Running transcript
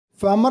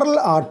Femoral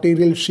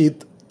arterial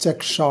sheath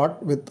check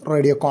shot with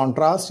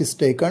radiocontrast is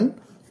taken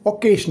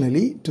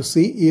occasionally to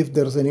see if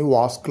there is any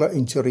vascular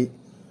injury.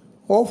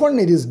 Often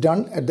it is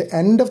done at the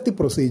end of the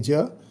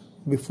procedure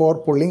before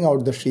pulling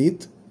out the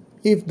sheath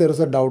if there is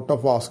a doubt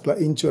of vascular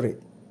injury.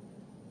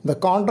 The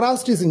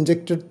contrast is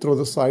injected through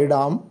the side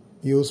arm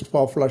used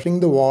for flushing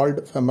the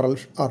walled femoral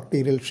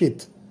arterial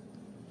sheath.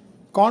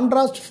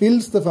 Contrast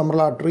fills the femoral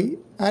artery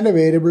and a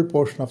variable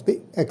portion of the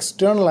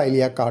external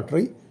iliac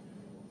artery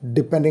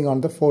depending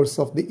on the force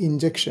of the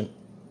injection.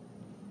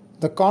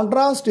 The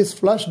contrast is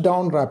flushed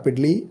down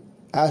rapidly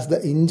as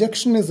the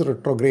injection is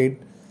retrograde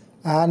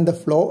and the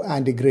flow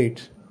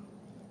antegrade.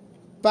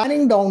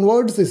 Panning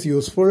downwards is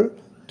useful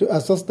to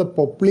assess the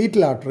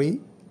popliteal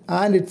artery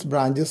and its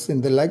branches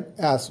in the leg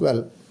as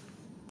well.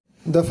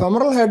 The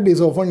femoral head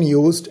is often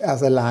used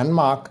as a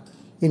landmark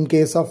in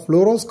case of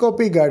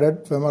fluoroscopy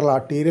guided femoral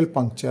arterial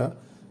puncture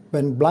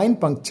when blind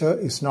puncture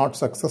is not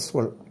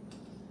successful.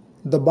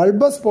 The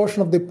bulbous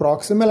portion of the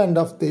proximal end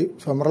of the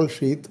femoral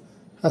sheath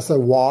has a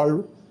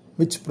valve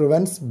which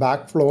prevents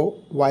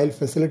backflow while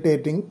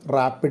facilitating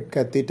rapid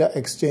catheter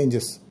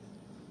exchanges.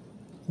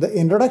 The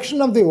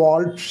introduction of the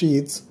valved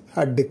sheaths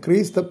had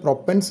decreased the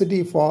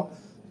propensity for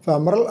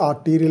femoral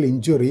arterial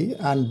injury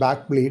and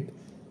backbleed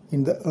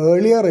in the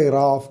earlier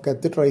era of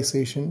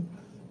catheterisation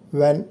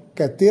when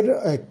catheter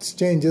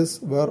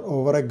exchanges were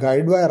over a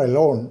guide wire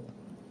alone.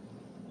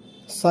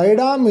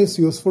 Sidearm is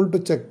useful to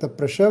check the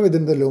pressure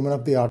within the lumen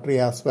of the artery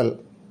as well.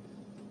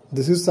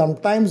 This is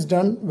sometimes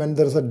done when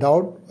there is a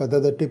doubt whether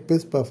the tip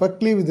is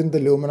perfectly within the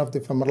lumen of the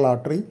femoral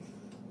artery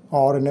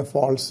or in a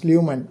false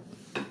lumen.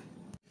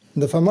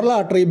 The femoral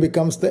artery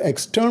becomes the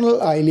external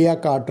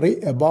iliac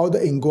artery above the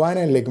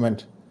inguinal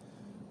ligament.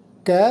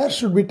 Care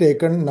should be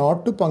taken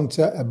not to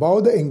puncture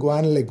above the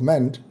inguinal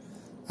ligament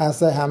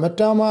as a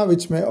hematoma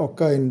which may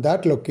occur in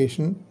that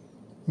location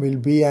will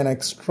be an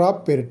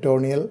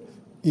extraperitoneal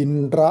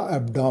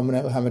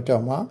intra-abdominal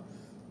hematoma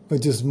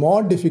which is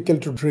more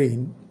difficult to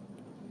drain.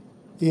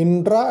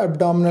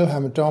 Intra-abdominal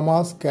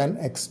hematomas can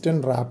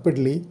extend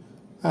rapidly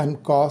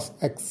and cause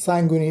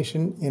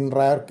exsanguination in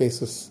rare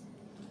cases.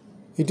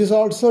 It is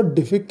also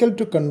difficult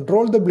to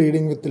control the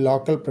bleeding with the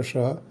local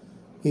pressure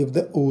if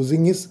the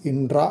oozing is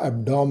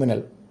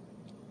intra-abdominal.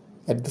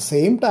 At the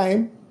same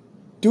time,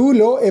 too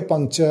low a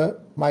puncture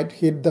might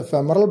hit the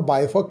femoral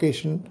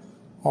bifurcation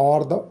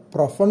or the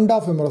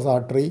profunda femoris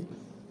artery,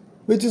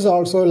 which is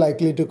also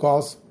likely to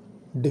cause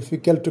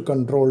difficult to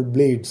control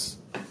bleeds.